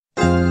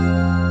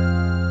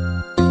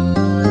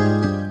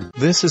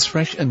This is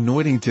Fresh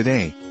Anointing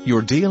Today,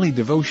 your daily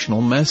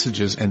devotional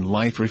messages and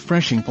life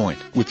refreshing point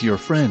with your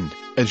friend,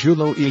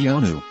 Ajulo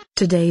Iyonu.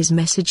 Today's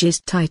message is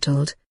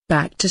titled,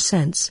 Back to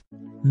Sense.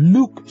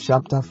 Luke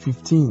chapter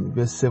 15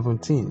 verse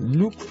 17.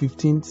 Luke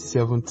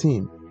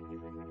 15:17.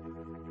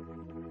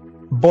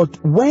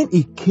 But when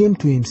he came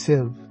to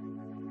himself,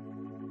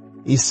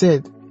 he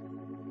said,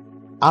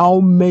 how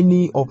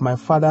many of my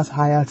father's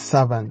hired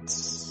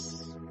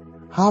servants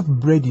have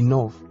bread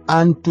enough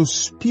and to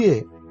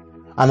spare,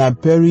 and I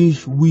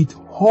perish with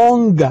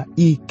hunger?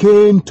 He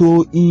came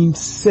to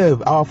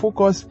himself. Our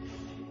focus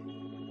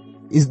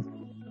is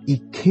he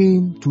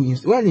came to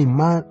himself. When a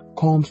man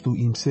comes to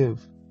himself,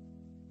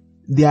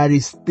 there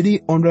is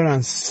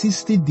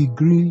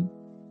 360-degree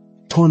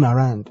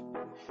turnaround.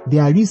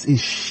 There is a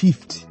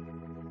shift.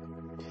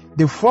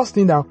 The first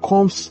thing that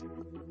comes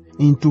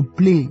into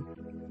play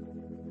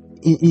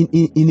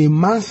in a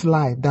man's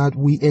life that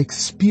we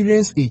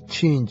experience a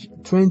change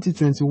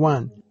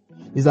 2021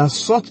 is that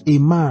such a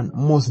man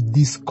must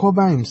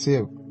discover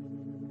himself.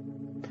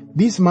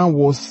 This man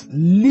was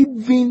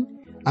living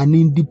an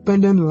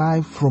independent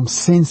life from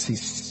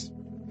senses.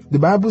 The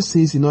Bible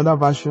says in other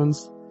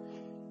versions,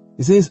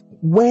 it says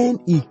when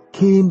he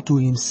came to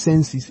his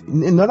senses.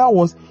 In other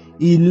words,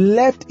 he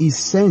left his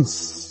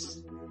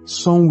sense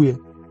somewhere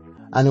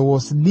and he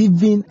was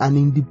living an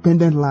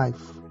independent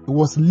life. He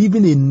was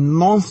living a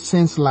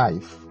nonsense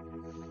life.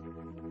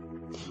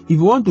 If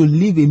you want to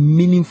live a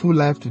meaningful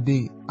life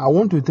today, I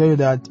want to tell you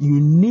that you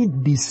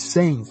need the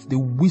sense, the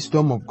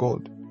wisdom of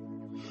God.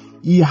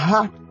 He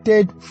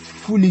acted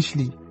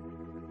foolishly.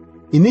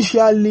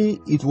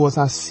 Initially, it was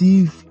as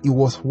if he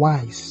was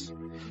wise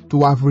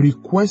to have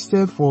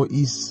requested for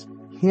his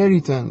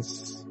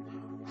inheritance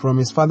from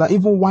his father,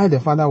 even while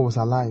the father was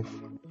alive.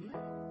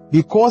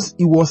 Because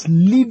he was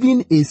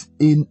living a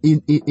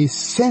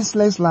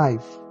senseless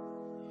life,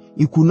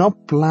 he could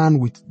not plan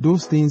with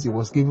those things he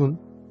was given.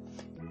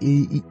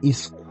 He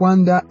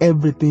squandered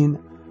everything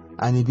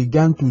and he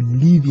began to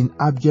live in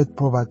abject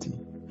poverty.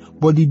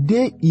 But the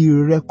day he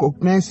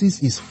recognizes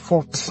his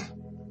fault,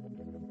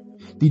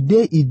 the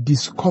day he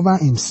discovered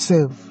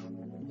himself,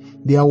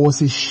 there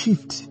was a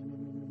shift.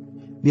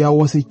 There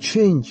was a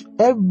change.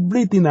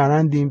 Everything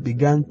around him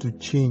began to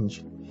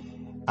change.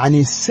 And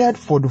he said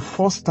for the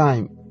first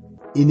time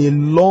in a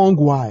long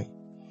while,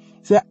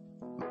 he said,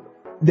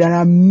 there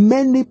are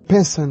many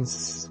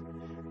persons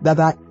that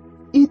are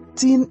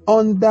eating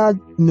under,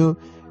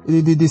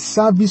 the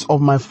service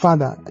of my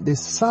father. The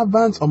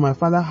servants of my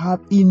father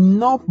have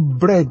enough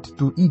bread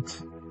to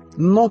eat.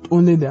 Not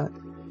only that,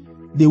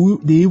 they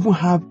even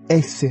have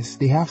excess.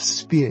 They have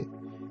spare.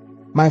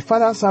 My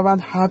father's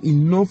servants have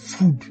enough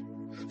food,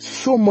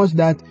 so much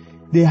that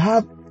they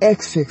have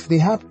excess. They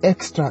have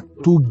extra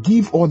to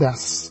give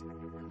others.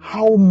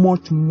 How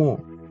much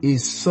more a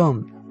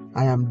son?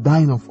 I am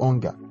dying of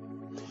hunger.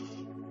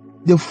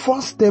 The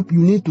first step you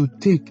need to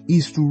take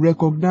is to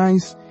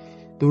recognize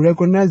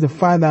the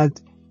fact that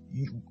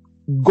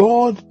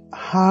God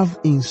have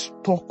in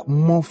stock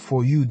more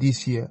for you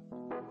this year.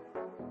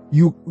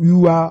 You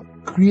are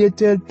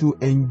created to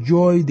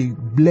enjoy the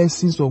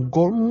blessings of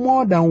God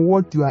more than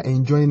what you are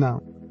enjoying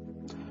now.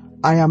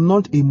 I am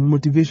not a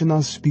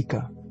motivational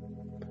speaker.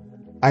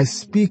 I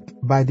speak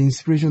by the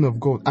inspiration of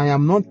God. I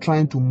am not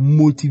trying to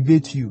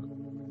motivate you,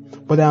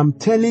 but I am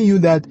telling you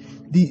that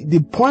the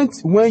point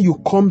when you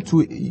come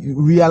to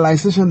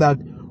realization that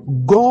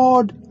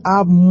God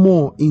have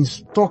more in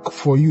stock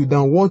for you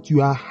than what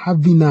you are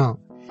having now,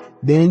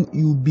 then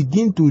you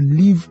begin to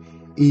live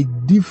a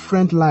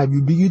different life.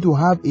 You begin to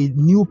have a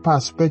new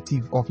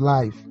perspective of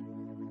life.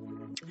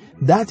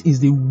 That is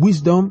the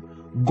wisdom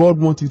God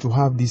wants you to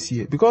have this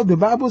year. Because the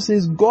Bible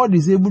says God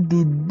is able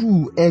to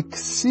do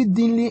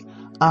exceedingly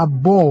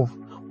above,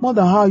 more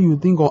than how you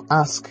think or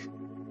ask.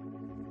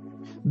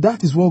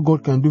 That is what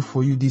God can do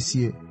for you this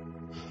year.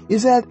 He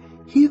said,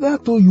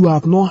 hitherto you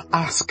have not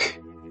asked.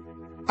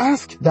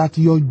 Ask that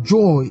your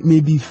joy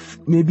may be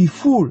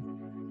full.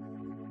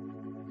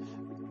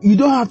 You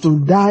don't have to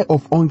die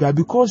of hunger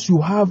because you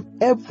have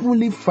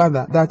Heavenly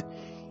Father that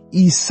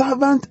His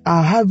servants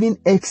are having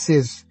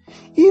excess.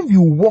 If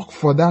you work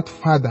for that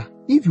Father,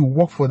 if you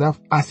work for that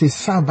as a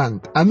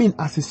servant,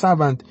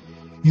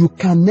 you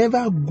can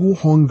never go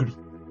hungry.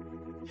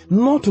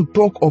 Not to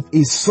talk of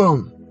a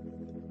son.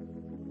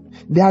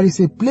 There is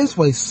a place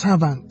for a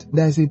servant.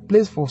 There is a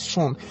place for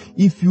son.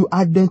 If you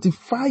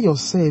identify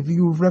yourself,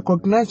 you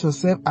recognize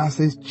yourself as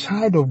a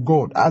child of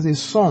God, as a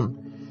son,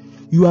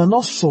 you are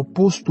not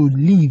supposed to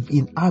live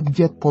in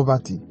abject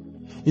poverty.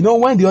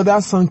 When the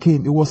other son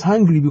came, he was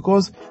hungry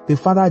because the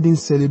father didn't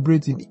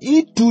celebrate him.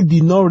 He too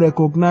did not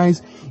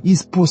recognize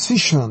his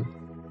position.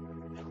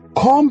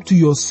 Come to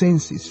your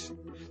senses.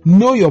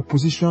 Know your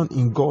position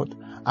in God.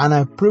 And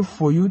I pray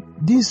for you,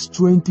 this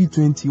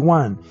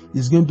 2021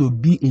 is going to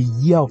be a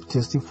year of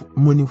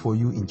testimony for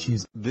you in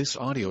Jesus. This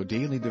audio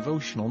daily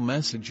devotional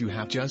message you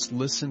have just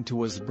listened to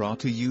was brought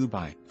to you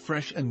by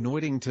Fresh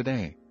Anointing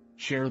Today.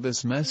 Share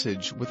this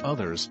message with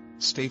others.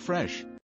 Stay fresh.